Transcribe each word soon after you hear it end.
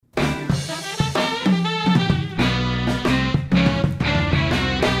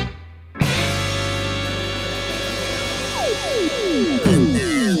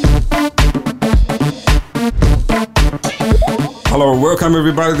Welcome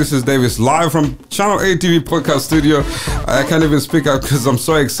everybody, this is Davis live from Channel A TV podcast studio. I can't even speak out because I'm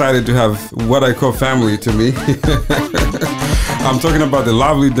so excited to have what I call family to me. I'm talking about the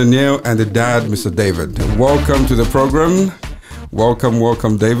lovely Danielle and the dad, Mr. David. Welcome to the program.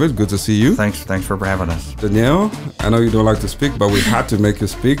 Welcome, David. Good to see you. Thanks for having us. Danielle, I know you don't like to speak, but we had to make you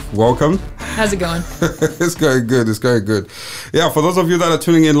speak. Welcome. How's it going? It's going good. Yeah, for those of you that are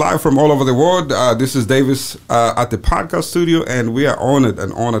tuning in live from all over the world, this is Davis at the podcast studio, and we are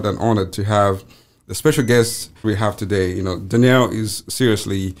honored to have the special guest we have today. You know, Danielle is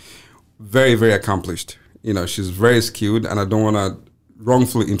seriously very, very accomplished. You know, she's very skilled, and I don't want to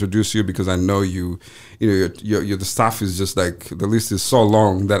wrongfully introduce you because I know you're the staff is just like, the list is so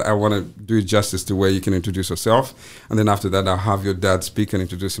long that I want to do it justice to where you can introduce yourself, and then after that I'll have your dad speak and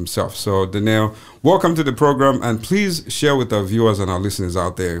introduce himself. So Danielle, welcome to the program, and please share with our viewers and our listeners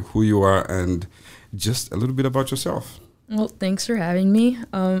out there who you are and just a little bit about yourself. Well, thanks for having me.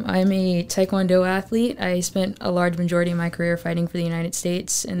 I'm a Taekwondo athlete. I spent a large majority of my career fighting for the United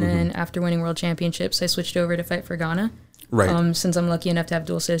States, and then after winning World Championships I switched over to fight for Ghana. Right. Since I'm lucky enough to have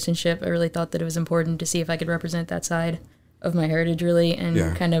dual citizenship, I really thought that it was important to see if I could represent that side of my heritage, really,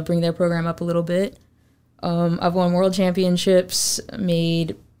 and kind of bring their program up a little bit. I've won world championships,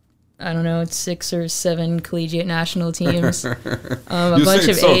 made, I don't know, 6 or 7 collegiate national teams, a bunch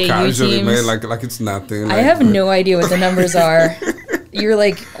of so AAU teams. Man, like it's nothing. I have no idea what the numbers are. You're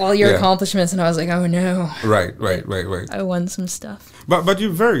like, all your accomplishments, and I was like, oh no. Right. I won some stuff. But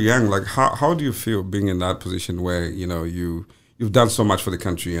you're very young. Like, how do you feel being in that position where, you know, you've done so much for the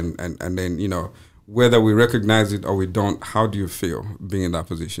country, and then, you know, whether we recognize it or we don't, how do you feel being in that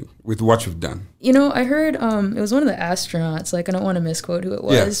position with what you've done? You know, I heard it was one of the astronauts, like, I don't want to misquote who it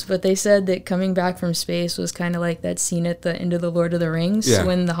was, but they said that coming back from space was kind of like that scene at the end of The Lord of the Rings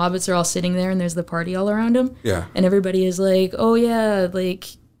when the hobbits are all sitting there and there's the party all around them. Yeah. And everybody is like, oh yeah, like,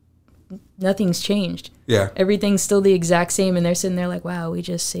 nothing's changed. Yeah. Everything's still the exact same, and they're sitting there like, wow, we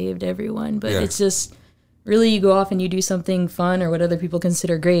just saved everyone. But it's just, really, you go off and you do something fun or what other people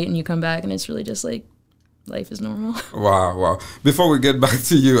consider great, and you come back and it's really just like, life is normal. Wow. Before we get back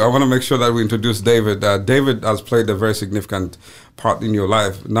to you, I want to make sure that we introduce David. David has played a very significant part in your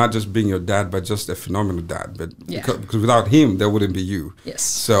life, not just being your dad, but just a phenomenal dad. But because without him, there wouldn't be you. Yes.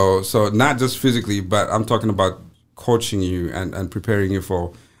 So not just physically, but I'm talking about coaching you and preparing you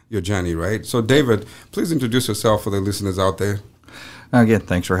for your journey, right? So David, please introduce yourself for the listeners out there. Again,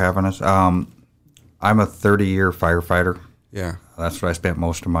 thanks for having us. I'm a 30-year firefighter. Yeah. That's what I spent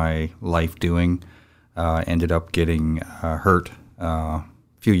most of my life doing. Ended up getting hurt a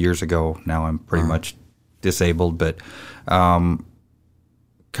few years ago. Now I'm pretty much disabled, but kind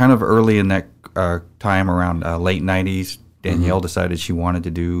of early in that time, around late 90s, Danielle decided she wanted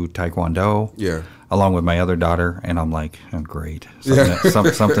to do Taekwondo along with my other daughter, and I'm like, oh, great,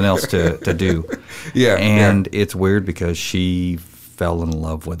 something else to do. And it's weird because she fell in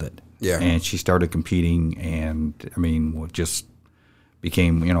love with it. Yeah. And she started competing, and I mean, just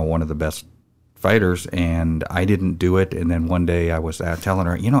became, you know, one of the best fighters. And I didn't do it. And then one day I was telling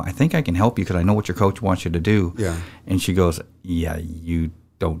her, you know, I think I can help you because I know what your coach wants you to do. Yeah. And she goes, yeah, you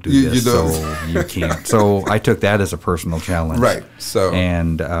don't do this, so you can't. So I took that as a personal challenge. Right. So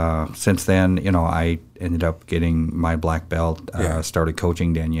and since then, you know, I ended up getting my black belt. Started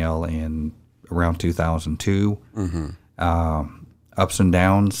coaching Danielle in around 2002. Ups and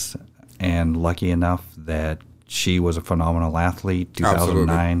downs, and lucky enough that she was a phenomenal athlete.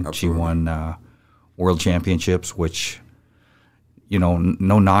 2009, Absolutely. She won World Championships, which, you know,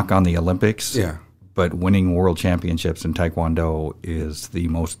 no knock on the Olympics. Yeah. But winning World Championships in Taekwondo is the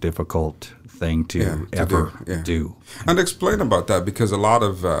most difficult thing to ever do. And explain about that, because a lot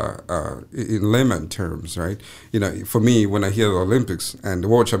of, in layman terms, right? You know, for me, when I hear the Olympics and the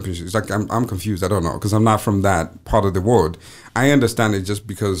World Championships, like I'm confused. I don't know, because I'm not from that part of the world. I understand it just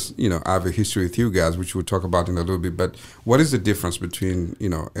because, you know, I have a history with you guys, which we'll talk about in a little bit. But what is the difference between, you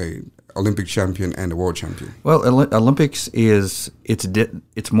know, a Olympic champion and a world champion? Well, Olympics it's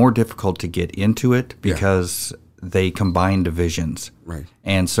more difficult to get into it because they combine divisions. Right.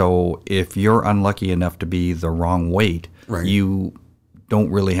 And so if you're unlucky enough to be the wrong weight, you don't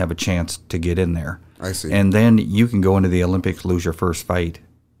really have a chance to get in there. I see. And then you can go into the Olympics, lose your first fight,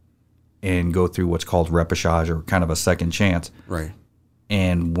 and go through what's called repechage, or kind of a second chance. Right.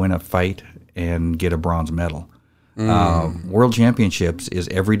 And win a fight and get a bronze medal. World Championships is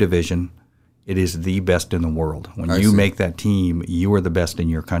every division. It is the best in the world. When you make that team, you are the best in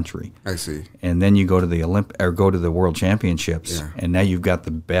your country. I see. And then you go to the go to the World Championships, and now you've got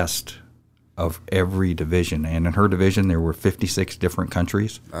the best of every division. And in her division, there were 56 different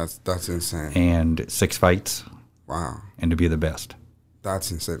countries. That's insane. And 6 fights. Wow. And to be the best.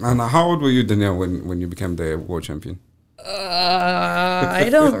 That's insane. And how old were you, Danielle, when you became the world champion? I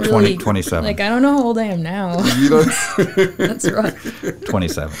don't really 27. Like, I don't know how old I am now. You know, That's rough.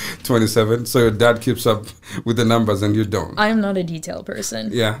 27. 27. So your dad keeps up with the numbers and you don't. I'm not a detail person.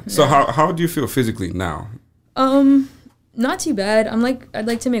 Yeah. So how do you feel physically now? Not too bad. I'd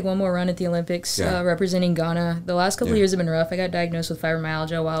like to make one more run at the Olympics, representing Ghana. The last couple of years have been rough. I got diagnosed with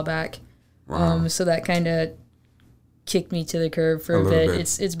fibromyalgia a while back. Wow. So that kind of kicked me to the curb for a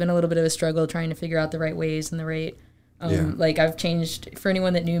bit. It's been a little bit of a struggle trying to figure out the right ways and the right. Like, I've changed. For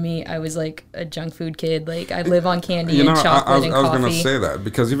anyone that knew me, I was like a junk food kid. Like, I live on candy and chocolate and coffee. I was going to say that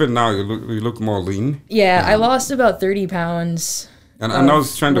because even now you look more lean. Yeah, I lost about 30 pounds. And I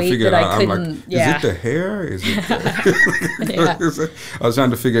was trying to figure it out. I'm like, is it the hair? Is it I was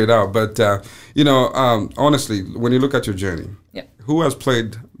trying to figure it out. But, honestly, when you look at your journey, who has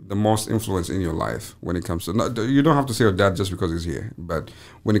played the most influence in your life when it comes to, you don't have to say your dad just because he's here, but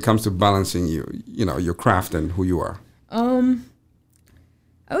when it comes to balancing your craft and who you are?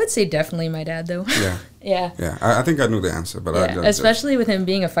 I would say definitely my dad, though. Yeah. I think I knew the answer, but especially with him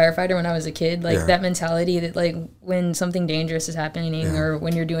being a firefighter when I was a kid, like that mentality that like when something dangerous is happening or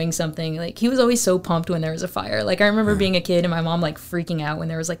when you're doing something, like he was always so pumped when there was a fire. Like I remember being a kid and my mom like freaking out when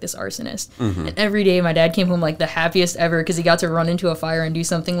there was like this arsonist, and every day my dad came home like the happiest ever because he got to run into a fire and do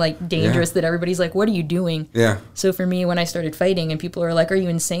something like dangerous that everybody's like, what are you doing? So for me, when I started fighting and people are like, are you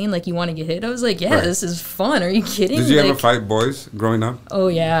insane? Like you want to get hit? I was like, this is fun. Are you kidding? Did you ever fight boys growing up? Oh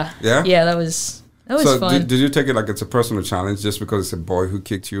yeah. That was fun. Did you take it like it's a personal challenge just because it's a boy who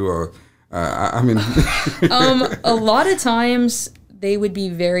kicked you, or I mean? A lot of times they would be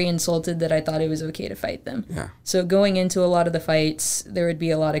very insulted that I thought it was okay to fight them. So going into a lot of the fights, there would be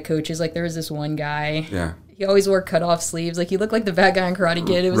a lot of coaches. Like there was this one guy. He always wore cut-off sleeves. Like he looked like the bad guy in Karate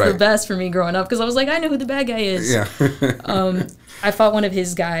Kid. It was the best for me growing up because I was like, I know who the bad guy is. I fought one of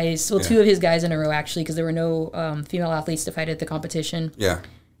his guys. Well, two of his guys in a row actually, because there were no female athletes to fight at the competition.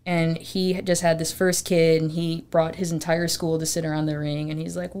 And he just had this first kid, and he brought his entire school to sit around the ring, and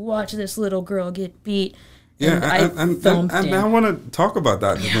he's like, watch this little girl get beat. And I want to talk about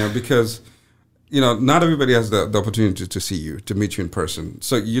that, because, not everybody has the opportunity to see you, to meet you in person.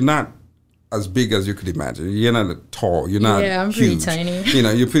 So you're not as big as you could imagine. You're not tall. You're not I'm huge. pretty tiny.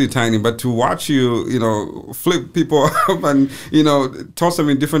 You're pretty tiny. But to watch you, flip people up and, toss them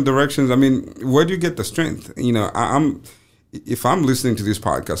in different directions, I mean, where do you get the strength? If I'm listening to this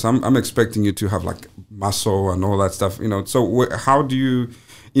podcast, I'm expecting you to have like muscle and all that stuff, So how do you,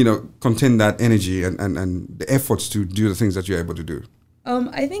 contain that energy and the efforts to do the things that you're able to do?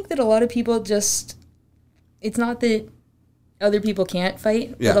 I think that a lot of people it's not that other people can't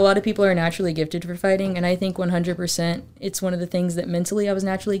fight, but a lot of people are naturally gifted for fighting. And I think 100% it's one of the things that mentally I was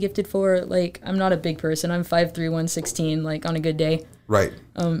naturally gifted for. Like, I'm not a big person. I'm 5'3", 116, like on a good day. Right.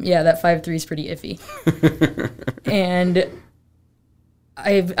 That 5'3" is pretty iffy. And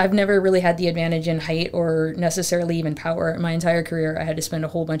I've never really had the advantage in height or necessarily even power. My entire career, I had to spend a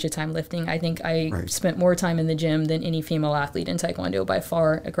whole bunch of time lifting. I think I spent more time in the gym than any female athlete in Taekwondo by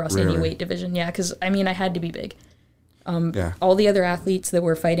far across any weight division. Yeah, because, I had to be big. All the other athletes that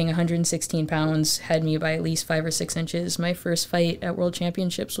were fighting 116 pounds had me by at least 5 or 6 inches. My first fight at World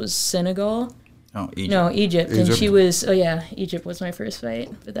Championships was Senegal. Oh, Egypt. No, Egypt. And she was, Egypt was my first fight,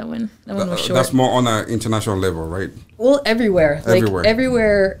 but that one was short. That's more on an international level, right? Well, everywhere.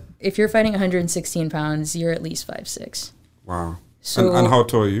 Everywhere, if you're fighting 116 pounds, you're at least 5'6". Wow. So, and how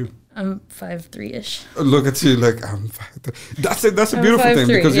tall are you? I'm 5'3"-ish. Look at you, like, I'm 5'3". That's a beautiful thing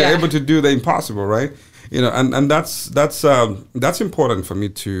because you're able to do the impossible, right? And that's important for me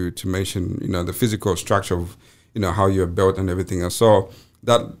to mention, the physical structure of, how you're built and everything else. So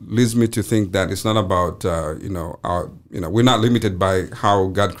that leads me to think that it's not about, we're not limited by how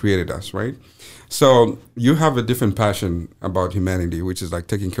God created us, right? So you have a different passion about humanity, which is like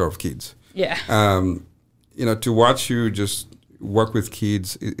taking care of kids. Yeah. To watch you just work with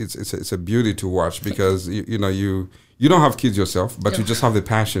kids, it's a beauty to watch because, you don't have kids yourself, but you just have the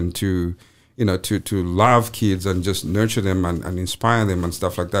passion to love kids and just nurture them and inspire them and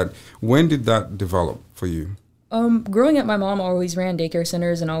stuff like that. When did that develop for you? Growing up, my mom always ran daycare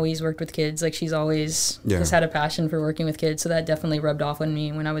centers and always worked with kids. Like she's always just had a passion for working with kids. So that definitely rubbed off on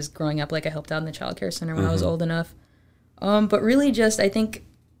me when I was growing up. Like I helped out in the child care center when I was old enough. But really just, I think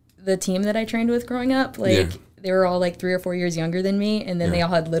the team that I trained with growing up, they were all like 3 or 4 years younger than me. And then they all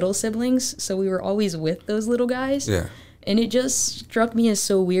had little siblings. So we were always with those little guys. Yeah. And it just struck me as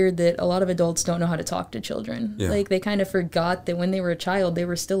so weird that a lot of adults don't know how to talk to children. Yeah. Like, they kind of forgot that when they were a child, they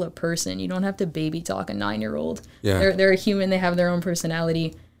were still a person. You don't have to baby talk a 9-year-old. Yeah. They're a human. They have their own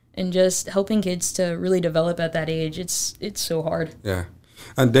personality. and just helping kids to really develop at that age. It's so hard. Yeah.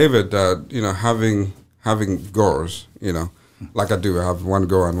 And David, you know, having girls, you know, like I do, I have one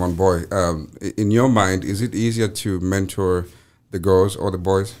girl and one boy. In your mind, is it easier to mentor the girls or the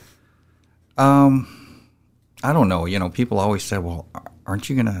boys? I don't know. You know, people always say, well, aren't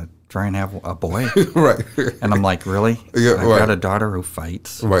you going to try and have a boy? Right. And I'm like, really? Yeah, I've got a daughter who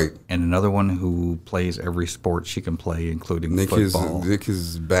fights. Right. And another one who plays every sport she can play, including football. Nick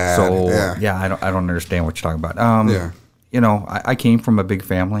is bad. So, I don't understand what you're talking about. You know, I came from a big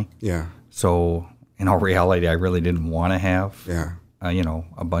family. Yeah. So, in all reality, I really didn't want to have, you know,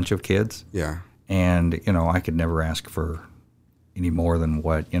 a bunch of kids. Yeah. And, you know, I could never ask for any more than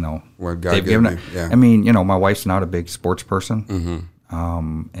what, you know, what God they've given me. Yeah. I mean, you know, my wife's not a big sports person.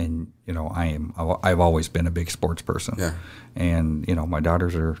 And, you know, I've always been a big sports person. Yeah. And, you know, my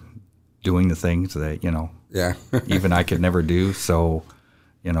daughters are doing the things that, you know, yeah. even I could never do. So,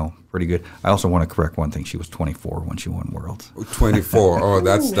 you know, pretty good. I also want to correct one thing. She was 24 when she won Worlds. 24. Oh,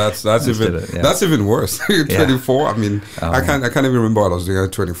 that's even worse. 24. I mean, I can't even remember what I was doing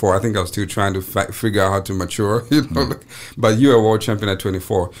at 24. I think I was still trying to figure out how to mature. You know, but you are world champion at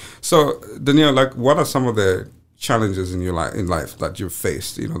 24. So, Danielle, like, what are some of the challenges in your life that you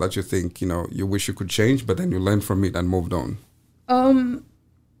faced? You know, that you think, you know, you wish you could change, but then you learned from it and moved on.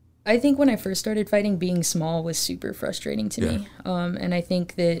 I think when I first started fighting, being small was super frustrating to me. And I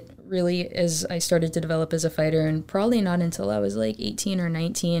think that really as I started to develop as a fighter, and probably not until I was like 18 or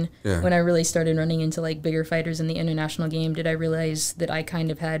 19, when I really started running into like bigger fighters in the international game, did I realize that I kind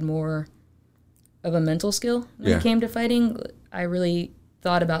of had more of a mental skill when it came to fighting. I really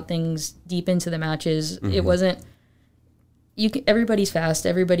thought about things deep into the matches. It wasn't, everybody's fast,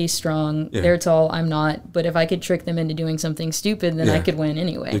 everybody's strong, they're tall, I'm not, but if I could trick them into doing something stupid, then I could win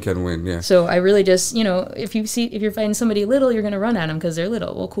anyway. You can win, yeah. So I really just, you know, if you're fighting somebody little, you're going to run at them because they're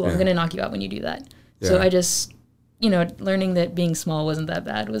little. Well, cool, I'm going to knock you out when you do that. So I just, you know, learning that being small wasn't that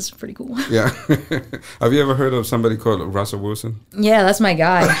bad was pretty cool. Yeah. Have you ever heard of somebody called Russell Wilson? Yeah, that's my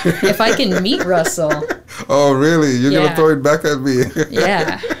guy. If I can meet Russell. Oh, really? You're going to throw it back at me?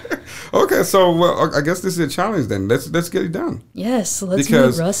 Yeah. Okay, so well, I guess this is a challenge then. Let's get it done. Yes, let's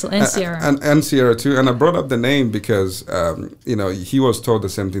meet Russell and Sierra. And Sierra too. And I brought up the name because, you know, he was told the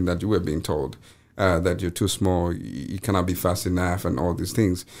same thing that you were being told, that you're too small, you cannot be fast enough and all these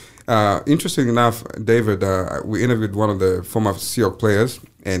things. Interesting enough, David, we interviewed one of the former Seahawks players,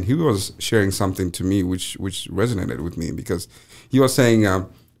 and he was sharing something to me which resonated with me because he was saying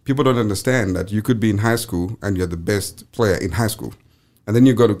people don't understand that you could be in high school and you're the best player in high school. And then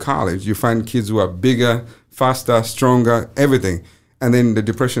you go to college, you find kids who are bigger, faster, stronger, everything. And then the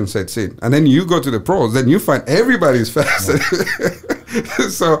depression sets in. And then you go to the pros, then you find everybody's faster.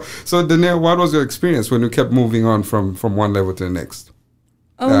 So Danielle, what was your experience when you kept moving on from one level to the next?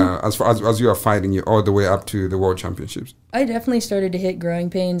 As far as you are fighting you all the way up to the World Championships? I definitely started to hit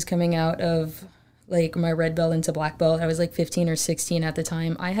growing pains coming out of like my red belt into black belt. I was like 15 or 16 at the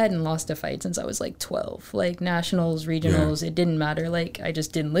time. I hadn't lost a fight since I was like 12. Like nationals, regionals, it didn't matter. Like I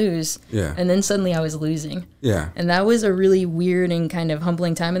just didn't lose. Yeah. And then suddenly I was losing. Yeah. And that was a really weird and kind of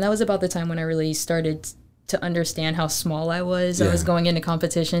humbling time. And that was about the time when I really started to understand how small I was. I was going into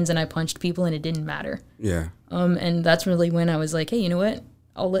competitions and I punched people and it didn't matter. Yeah. And that's really when I was like, hey, you know what?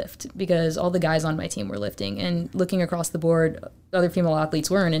 I'll lift, because all the guys on my team were lifting, and looking across the board, other female athletes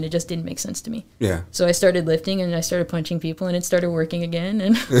weren't, and it just didn't make sense to me. Yeah. So I started lifting and I started punching people, and it started working again,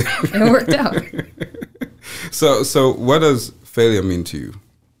 and it worked out. So what does failure mean to you?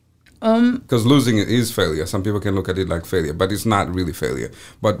 Because losing is failure. Some people can look at it like failure, but it's not really failure.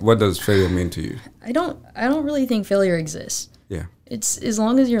 But what does failure mean to you? I don't really think failure exists. Yeah. It's as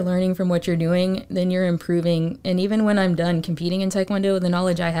long as you're learning from what you're doing, then you're improving. And even when I'm done competing in Taekwondo, the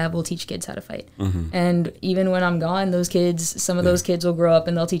knowledge I have will teach kids how to fight. And even when I'm gone, those kids, some of those kids will grow up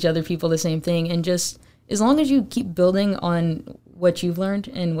and they'll teach other people the same thing. And just as long as you keep building on what you've learned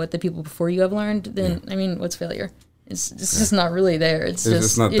and what the people before you have learned, then, I mean, what's failure? It's just not really there. It's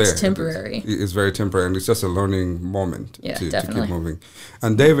temporary. It's very temporary, and it's just a learning moment to keep moving.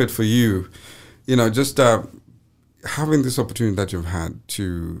 And David, for you, you know, just having this opportunity that you've had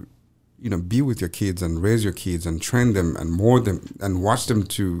to, you know, be with your kids and raise your kids and train them and mold them and watch them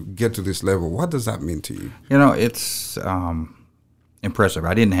to get to this level, what does that mean to you? You know, it's impressive.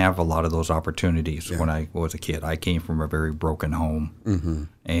 I didn't have a lot of those opportunities when I was a kid. I came from a very broken home,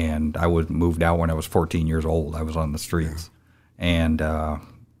 and I was moved out when I was 14 years old. I was on the streets. And,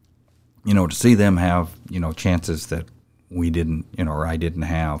 you know, to see them have, you know, chances that we didn't, you know, or I didn't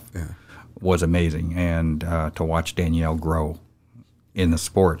have was amazing. And to watch Danielle grow in the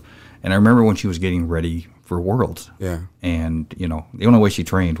sport. And I remember when she was getting ready for Worlds. Yeah. And, you know, the only way she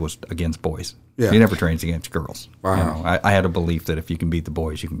trained was against boys. Yeah. She never trains against girls. Wow. You know, I had a belief that if you can beat the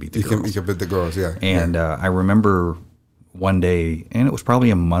boys, you can beat the girls. You can beat the girls, yeah. And I remember one day, and it was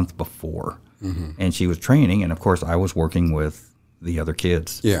probably a month before, and she was training, and of course I was working with the other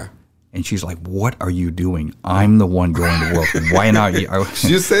kids. Yeah. And she's like, "What are you doing? I'm the one going to World. Why not you?"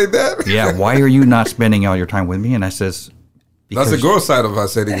 She said that? Yeah. Why are you not spending all your time with me? And I says, that's the girl side of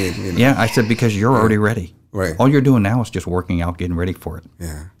us setting it. You know? Yeah. I said, because you're already ready. Right. All you're doing now is just working out, getting ready for it.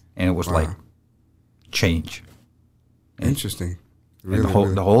 Yeah. And it was like change. Interesting. Really,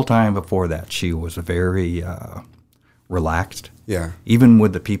 and the whole time before that, she was very relaxed. Yeah. Even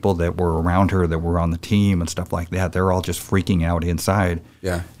with the people that were around her that were on the team and stuff like that, they're all just freaking out inside.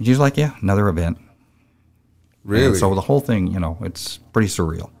 Yeah. And she's like, yeah, another event. Really? And so the whole thing, you know, it's pretty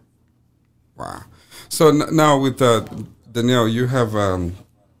surreal. Wow. So now with Danielle, you have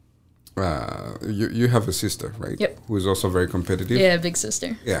you have a sister, right? Yep. Who is also very competitive. Yeah, big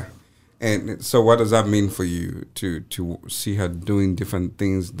sister. Yeah. And so what does that mean for you to see her doing different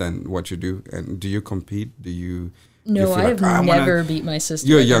things than what you do? And do you compete? Do you... No, I have never beat my sister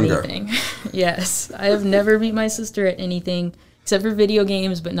You're at younger. anything. Yes, I have never beat my sister at anything except for video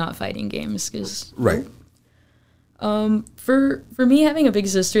games, but not fighting games. Right. For me, having a big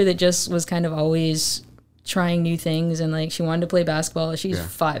sister that just was kind of always trying new things, and like she wanted to play basketball. She's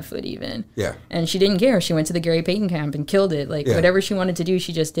 5 foot even. Yeah. And she didn't care. She went to the Gary Payton camp and killed it. Like whatever she wanted to do,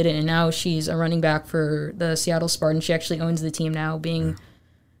 she just did it. And now she's a running back for the Seattle Spartans. She actually owns the team now, being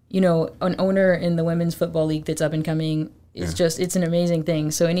you know, an owner in the women's football league that's up and coming is just, it's an amazing thing.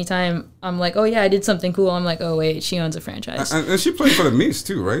 So anytime I'm like, oh yeah, I did something cool, I'm like, oh wait, she owns a franchise. And she played for the Miss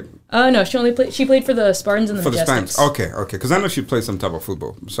too, right? No, she played for the Spartans and the Majestics. Okay, because I know she played some type of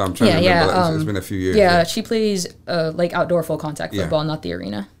football. So I'm trying to remember that. It's been a few years. Yeah, she plays like outdoor full contact football, not the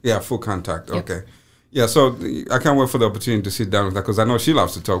arena. Yeah, full contact. Yep. Okay. Yeah, so I can't wait for the opportunity to sit down with her because I know she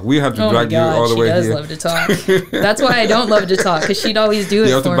loves to talk. We have to drag you all the way here. She does love to talk. That's why I don't love to talk, because she'd always do it for me.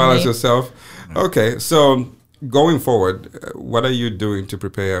 You have to balance yourself. Okay, so going forward, what are you doing to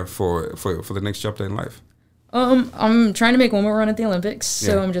prepare for the next chapter in life? I'm trying to make one more run at the Olympics,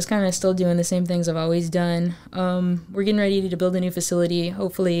 so I'm just kind of still doing the same things I've always done. We're getting ready to build a new facility.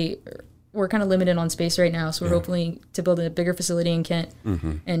 Hopefully, we're kind of limited on space right now, so we're hoping to build a bigger facility in Kent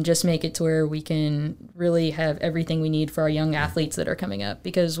and just make it to where we can really have everything we need for our young athletes that are coming up.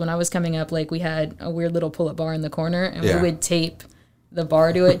 Because when I was coming up, like, we had a weird little pull-up bar in the corner, and we would tape the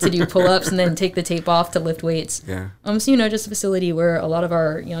bar to it to do pull-ups and then take the tape off to lift weights. Yeah. So, you know, just a facility where a lot of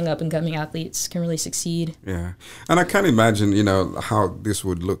our young up-and-coming athletes can really succeed. Yeah. And I can't imagine, you know, how this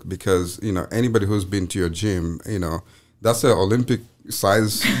would look because, you know, anybody who's been to your gym, you know, that's an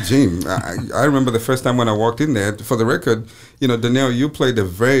Olympic-size gym. I remember the first time when I walked in there, for the record, you know, Danielle, you played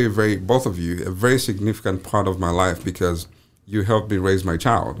both of you, a very significant part of my life because you helped me raise my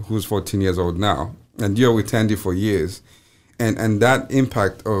child, who's 14 years old now. And you're with Tandy for years. And that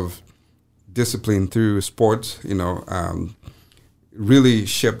impact of discipline through sports, you know, really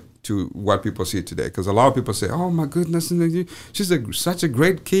shaped to what people see today. Because a lot of people say, oh, my goodness, she's such a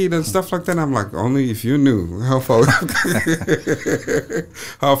great kid and stuff like that. I'm like, only if you knew how far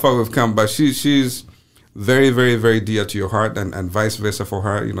we've come. But she's very, very, very dear to your heart and vice versa for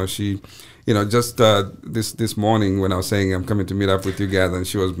her. You know, she... You know, just this morning when I was saying I'm coming to meet up with you guys, and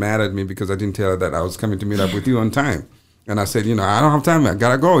she was mad at me because I didn't tell her that I was coming to meet up with you on time. And I said, you know, I don't have time. I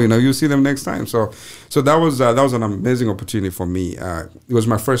gotta go. You know, you see them next time. So that was an amazing opportunity for me. It was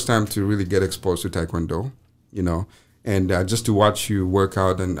my first time to really get exposed to Taekwondo. You know, and just to watch you work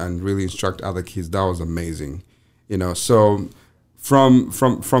out and really instruct other kids, that was amazing. You know, so from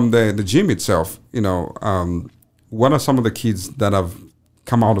the gym itself, you know, what are some of the kids that have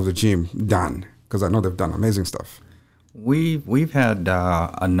come out of the gym done? Because I know they've done amazing stuff. We've had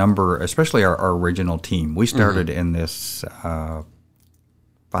a number, especially our original team. We started in this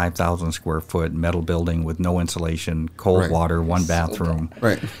 5,000 square foot metal building with no insulation, cold water, one bathroom.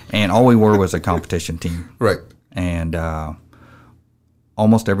 Right. And all we were was a competition team. Right. And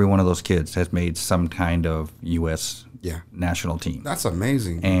almost every one of those kids has made some kind of U.S. national team. That's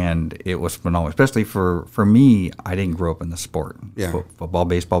amazing. And it was phenomenal, especially for me. I didn't grow up in the sport. Yeah. Football,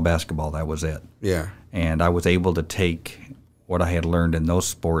 baseball, basketball, that was it. Yeah. And I was able to take what I had learned in those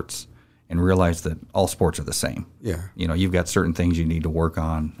sports and realize that all sports are the same. Yeah. You know, you've got certain things you need to work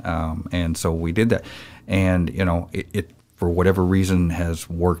on. And so we did that. And, you know, it for whatever reason has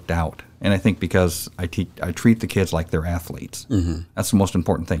worked out. And I think because I treat the kids like they're athletes. That's the most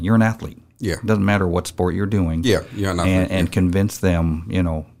important thing. You're an athlete. Yeah. It doesn't matter what sport you're doing. Yeah, you're an athlete. And convince them, you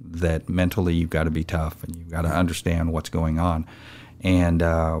know, that mentally you've got to be tough and you've got to understand what's going on. And,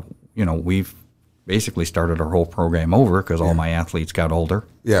 you know, we've basically started our whole program over because all my athletes got older.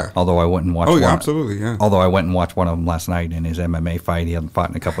 Yeah. Although I went and watched one. Absolutely, yeah. Although I went and watched one of them last night in his MMA fight. He hadn't fought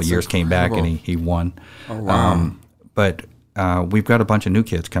in a couple of years, came back, and he won. Oh, wow. But we've got a bunch of new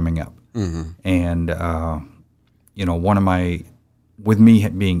kids coming up. And, one of my, with me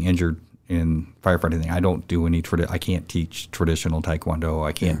being injured in firefighting, I don't do any I can't teach traditional Taekwondo.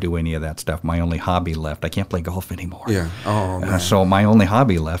 I can't do any of that stuff. My only hobby left, I can't play golf anymore. Yeah. Oh, man. So my only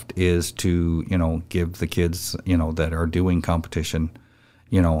hobby left is to, give the kids, that are doing competition,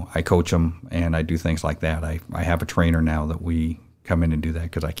 I coach them and I do things like that. I have a trainer now that we come in and do that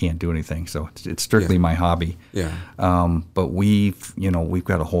because I can't do anything. So it's strictly my hobby. Yeah. But we've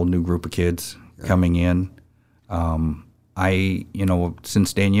got a whole new group of kids coming in.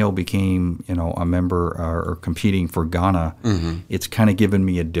 Since Danielle became, a member or competing for Ghana, it's kind of given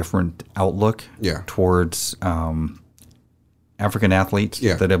me a different outlook towards African athletes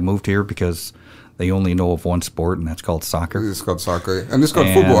that have moved here because they only know of one sport, and that's called soccer. It's called soccer. And it's called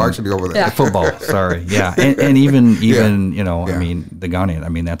football, actually, over there. Yeah. Football, sorry. Yeah. And even I mean, the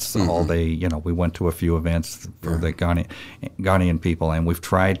Ghanaian, that's all they, we went to a few events for the Ghanaian people, and we've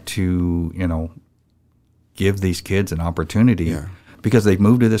tried to, give these kids an opportunity because they've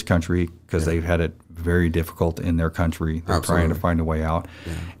moved to this country because they've had it very difficult in their country. They're trying to find a way out.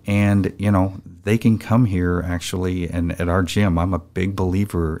 Yeah. And, they can come here actually, and at our gym, I'm a big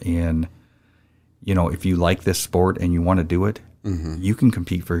believer in, if you like this sport and you want to do it, you can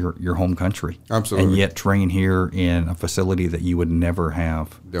compete for your home country. Absolutely. And yet train here in a facility that you would never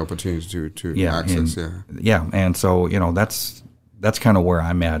have the opportunity to access. And so, that's kind of where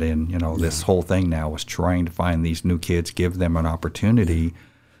I'm at in, this whole thing now is trying to find these new kids, give them an opportunity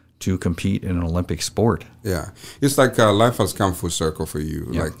to compete in an Olympic sport. Yeah. It's like life has come full circle for you.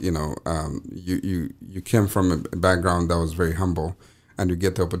 Yeah. Like, you came from a background that was very humble, and you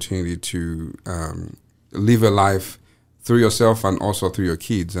get the opportunity to live a life through yourself and also through your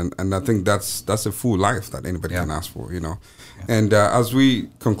kids. And I think that's a full life that anybody can ask for, Yeah. And as we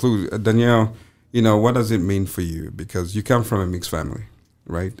conclude, Danielle, what does it mean for you? Because you come from a mixed family,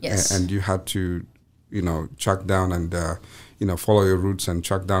 right? Yes. And you had to, track down and, follow your roots and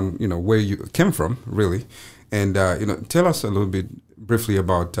track down, where you came from, really. And, tell us a little bit briefly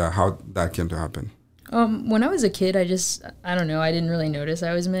about how that came to happen. When I was a kid, I don't know, I didn't really notice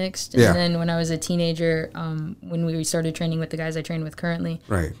I was mixed. And then when I was a teenager, when we started training with the guys I train with currently,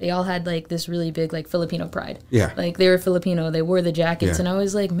 they all had like this really big like Filipino pride. Yeah. Like they were Filipino, they wore the jackets, and I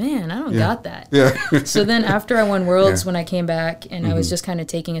was like, man, I don't got that. Yeah. So then after I won Worlds, when I came back and I was just kind of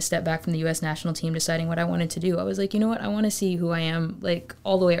taking a step back from the U.S. national team, deciding what I wanted to do, I was like, you know what, I want to see who I am like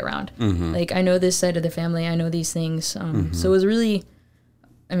all the way around. Like I know this side of the family, I know these things. So it was really...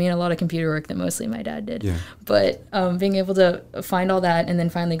 a lot of computer work that mostly my dad did. Yeah. But being able to find all that and then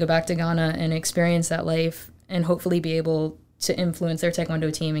finally go back to Ghana and experience that life and hopefully be able to influence their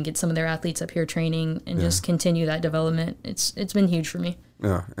Taekwondo team and get some of their athletes up here training and just continue that development, it's been huge for me.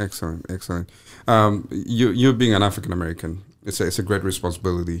 Yeah, excellent. You being an African American, it's a great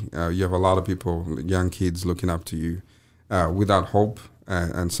responsibility. You have a lot of people, young kids, looking up to you without hope,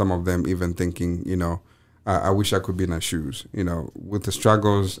 and some of them even thinking, I wish I could be in their shoes. With the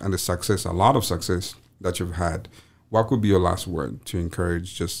struggles and the success, a lot of success that you've had, what could be your last word to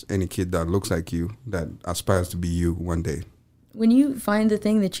encourage just any kid that looks like you, that aspires to be you one day? When you find the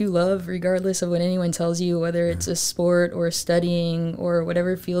thing that you love, regardless of what anyone tells you, whether it's a sport or studying or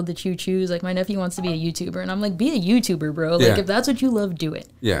whatever field that you choose, like my nephew wants to be a YouTuber, and I'm like, be a YouTuber, bro. Like if that's what you love, do it.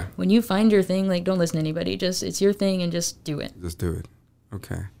 Yeah. When you find your thing, like don't listen to anybody. It's your thing and just do it. Just do it.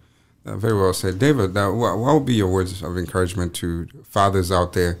 Okay. Very well said. David, what would be your words of encouragement to fathers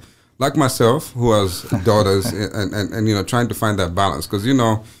out there like myself who has daughters and trying to find that balance? Because,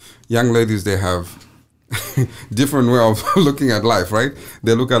 young ladies, they have different way of looking at life, right?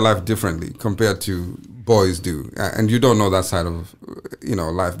 They look at life differently compared to boys do. And you don't know that side of,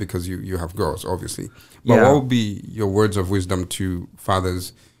 life because you have girls, obviously. But what would be your words of wisdom to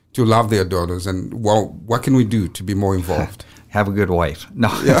fathers to love their daughters, and what can we do to be more involved? Have a good wife. No,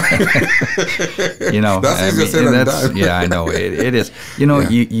 that's easier said than done. Yeah, I know it is.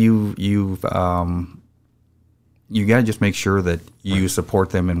 You've you got to just make sure that you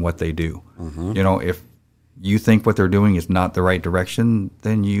support them in what they do. If you think what they're doing is not the right direction,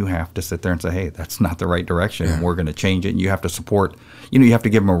 then you have to sit there and say, hey, that's not the right direction, and we're going to change it. And you have to support. You have to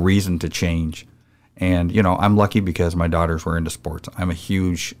give them a reason to change. And I'm lucky because my daughters were into sports. I'm a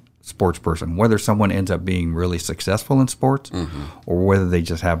huge sports person, whether someone ends up being really successful in sports or whether they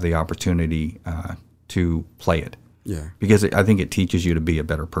just have the opportunity to play it. Yeah. Because I think it teaches you to be a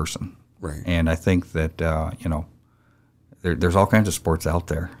better person. Right. And I think that, there's all kinds of sports out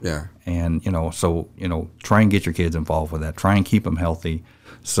there. Yeah. And, so, try and get your kids involved with that. Try and keep them healthy.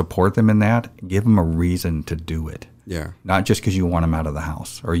 Support them in that. Give them a reason to do it. Yeah. Not just because you want them out of the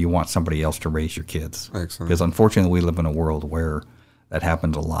house or you want somebody else to raise your kids. Excellent. Because unfortunately, we live in a world where that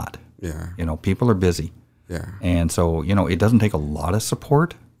happens a lot. Yeah. People are busy. Yeah. And so, it doesn't take a lot of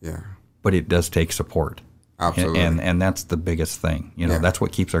support. Yeah. But it does take support. Absolutely. And that's the biggest thing. That's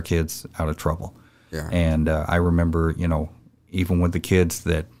what keeps our kids out of trouble. Yeah. And I remember, even with the kids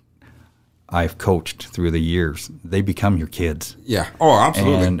that I've coached through the years, they become your kids. Yeah. Oh,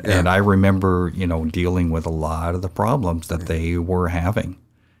 absolutely. And I remember, dealing with a lot of the problems that they were having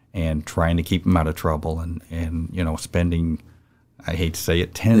and trying to keep them out of trouble and spending, I hate to say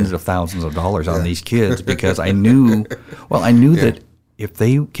it, tens of thousands of dollars on these kids because I knew that if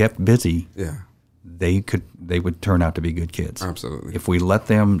they kept busy, they would turn out to be good kids. Absolutely. If we let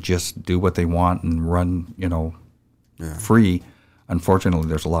them just do what they want and run, free, unfortunately,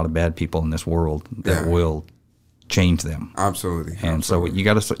 there's a lot of bad people in this world that will change them. Absolutely. And so you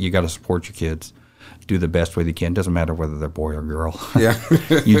got to support your kids. Do the best way you can. Doesn't matter whether they're boy or girl. Yeah.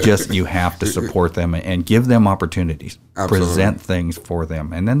 you have to support them and give them opportunities. Absolutely. Present things for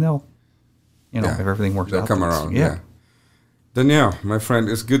them, and then they'll, if everything works out, they'll come around. Yeah. Danielle, my friend,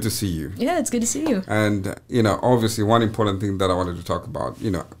 it's good to see you. Yeah, it's good to see you. And, obviously one important thing that I wanted to talk about,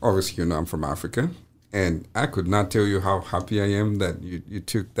 obviously, I'm from Africa. And I could not tell you how happy I am that you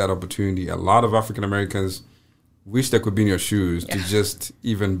took that opportunity. A lot of African Americans wish they could be in your shoes to just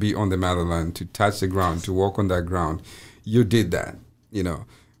even be on the motherland, to touch the ground, to walk on that ground. You did that,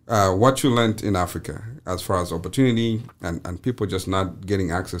 What you learned in Africa as far as opportunity and people just not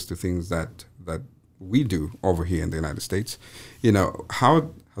getting access to things that we do over here in the United States,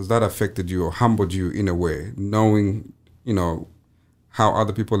 how has that affected you or humbled you in a way, knowing, how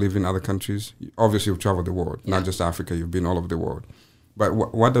other people live in other countries? Obviously, you've traveled the world, not just Africa. You've been all over the world. But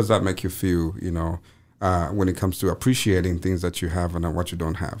what does that make you feel, when it comes to appreciating things that you have and what you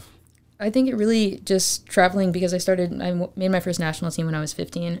don't have? I think it really just traveling, because I made my first national team when I was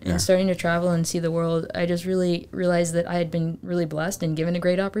 15, and starting to travel and see the world, I just really realized that I had been really blessed and given a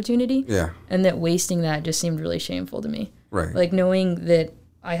great opportunity. Yeah. And that wasting that just seemed really shameful to me. Right. Like knowing that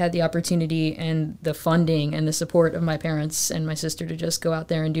I had the opportunity and the funding and the support of my parents and my sister to just go out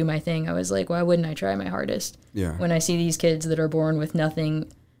there and do my thing, I was like, why wouldn't I try my hardest? Yeah. When I see these kids that are born with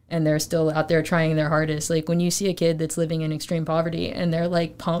nothing and they're still out there trying their hardest. Like when you see a kid that's living in extreme poverty and they're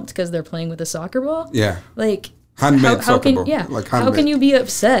like pumped because they're playing with a soccer ball. Yeah. Like handmade soccer ball. Yeah. Like how can you be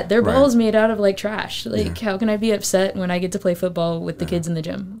upset? Their ball is made out of like trash. Like Yeah. how can I be upset when I get to play football with the kids in the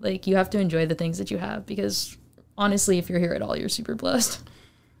gym? Like you have to enjoy the things that you have, because honestly, if you're here at all, you're super blessed.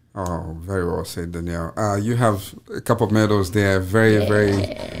 Oh, very well said, Danielle. You have a couple of medals there, very, very,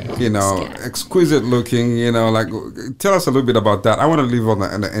 exquisite looking. Like tell us a little bit about that. I want to leave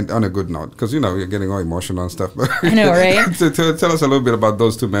on a good note, because you're getting all emotional and stuff. But I know, right? So tell us a little bit about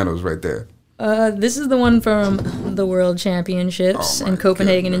those two medals right there. This is the one from the World Championships in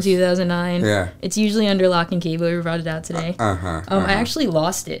Copenhagen in 2009. Yeah, it's usually under lock and key, but we brought it out today. I actually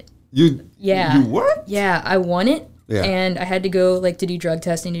lost it. You what? Yeah, I won it. Yeah. And I had to go to do drug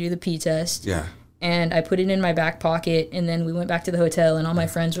testing, to do the P test. Yeah. And I put it in my back pocket, and then we went back to the hotel, and all my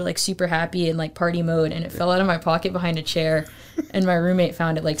friends were super happy and party mode, and it fell out of my pocket behind a chair, and my roommate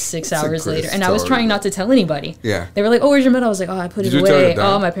found it 6 hours later. And I was trying not to tell anybody. Yeah. They were like, "Oh, where's your medal?" I was like, "Oh, I put it away."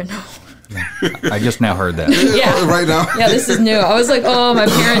 Oh, my parents. No. I just now heard that. Yeah. Right now. Yeah, this is new. I was like, "Oh, my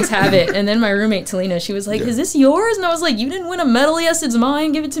parents have it." And then my roommate Talina, she was like, "Is this yours?" And I was like, "You didn't win a medal. Yes, it's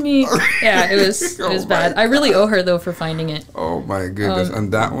mine. Give it to me." Yeah, it was bad. I really owe her though for finding it. Oh my goodness!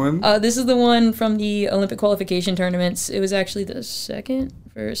 And that one? This is the one from the Olympic qualification tournaments. It was actually the second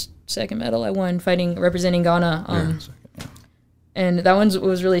medal I won representing Ghana. And that one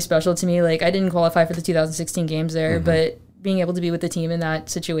was really special to me. I didn't qualify for the 2016 games there, but being able to be with the team in that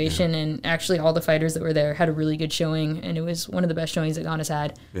situation, and actually all the fighters that were there had a really good showing, and it was one of the best showings that Ghana's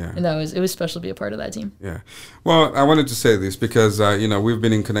had. Yeah. And it was special to be a part of that team. Yeah. Well, I wanted to say this because we've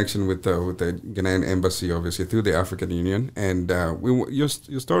been in connection with the Ghanaian embassy, obviously through the African Union, and your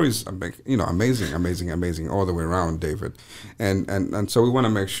story is amazing all the way around, David, and so we want to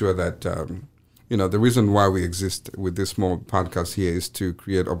make sure that. The reason why we exist with this small podcast here is to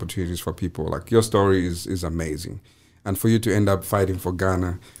create opportunities for people. Your story is amazing. And for you to end up fighting for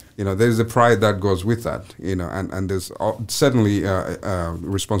Ghana, there's a pride that goes with that, and there's certainly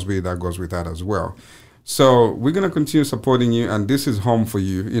responsibility that goes with that as well. So we're going to continue supporting you, and this is home for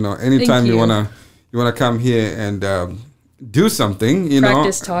you. Anytime you wanna come here and do something,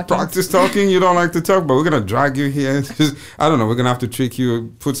 practice talking. You don't like to talk, but we're gonna drag you here. I don't know, we're gonna have to trick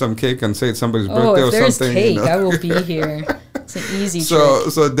you, put some cake and say it's somebody's birthday or something. If there's cake, I will be here. It's an easy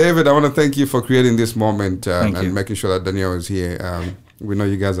trick. So David, I want to thank you for creating this moment and making sure that Danielle is here. We know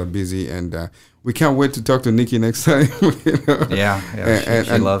you guys are busy, and we can't wait to talk to Nikki next time. Yeah,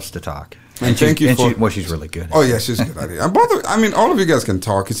 she loves to talk. And thank you for... she's really good. Oh, yeah, she's good at it. And all of you guys can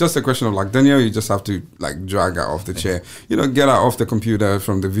talk. It's just a question of, like, Danielle, you just have to, like, drag her off the chair. Get her off the computer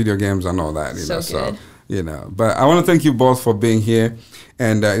from the video games and all that. So but I want to thank you both for being here.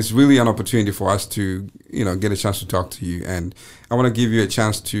 And it's really an opportunity for us to, get a chance to talk to you. And I want to give you a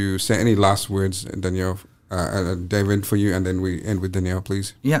chance to say any last words, Danielle, David, for you, and then we end with Danielle,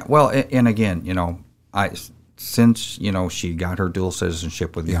 please. Yeah, well, and again, since she got her dual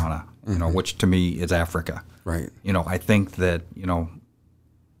citizenship with Ghana, which to me is Africa. Right. I think that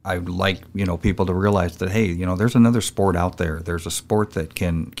I'd like people to realize that, hey, there's another sport out there. There's a sport that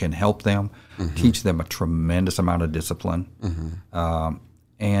can help them, teach them a tremendous amount of discipline,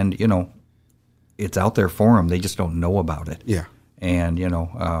 and it's out there for them. They just don't know about it. Yeah. And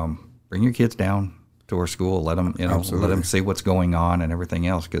bring your kids down to our school. Let them let them see what's going on and everything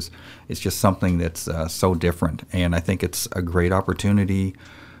else, because it's just something that's so different. And I think it's a great opportunity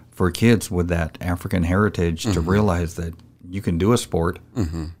for kids with that African heritage to realize that you can do a sport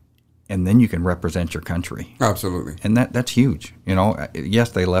and then you can represent your country. Absolutely. And that's huge. Yes,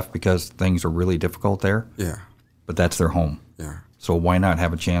 they left because things are really difficult there. Yeah. But that's their home. Yeah. So why not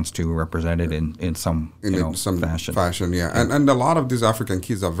have a chance to represent it in some fashion? Yeah. And a lot of these African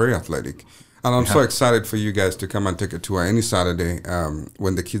kids are very athletic. And I'm so excited for you guys to come and take a tour any Saturday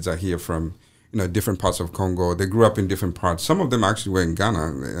when the kids are here from different parts of Congo. They grew up in different parts. Some of them actually were in Ghana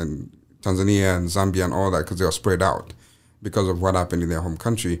and Tanzania and Zambia and all that, because they were spread out because of what happened in their home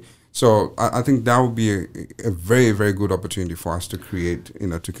country. So I think that would be a very, very good opportunity for us to create,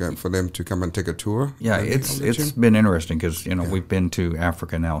 for them to come and take a tour. Yeah, it's been interesting because, we've been to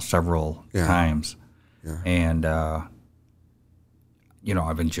Africa now several times. Yeah. And, I've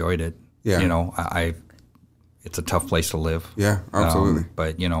enjoyed it. Yeah. It's a tough place to live. Yeah, absolutely.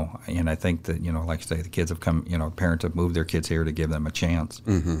 But, and I think that, like I say, the kids have come, parents have moved their kids here to give them a chance.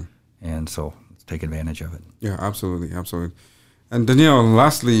 And so let's take advantage of it. Yeah, absolutely, absolutely. And Danielle,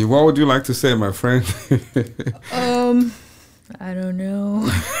 lastly, what would you like to say, my friend? I don't know.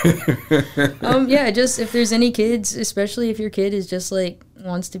 Just if there's any kids, especially if your kid is just like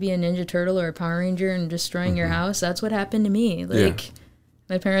wants to be a Ninja Turtle or a Power Ranger and destroying your house, that's what happened to me.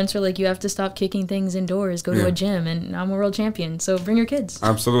 My parents were like, you have to stop kicking things indoors, go to a gym, and I'm a world champion, so bring your kids.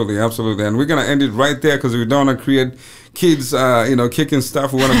 Absolutely, absolutely. And we're going to end it right there because we don't want to create kids, kicking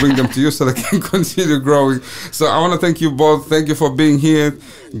stuff. We want to bring them to you so they can continue growing. So I want to thank you both. Thank you for being here.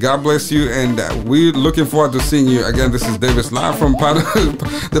 God bless you, and we're looking forward to seeing you. Again, this is Davis live from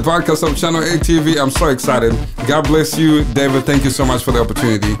the podcast of Channel 8 TV. I'm so excited. God bless you, David. Thank you so much for the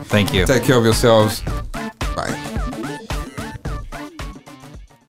opportunity. Thank you. Take care of yourselves.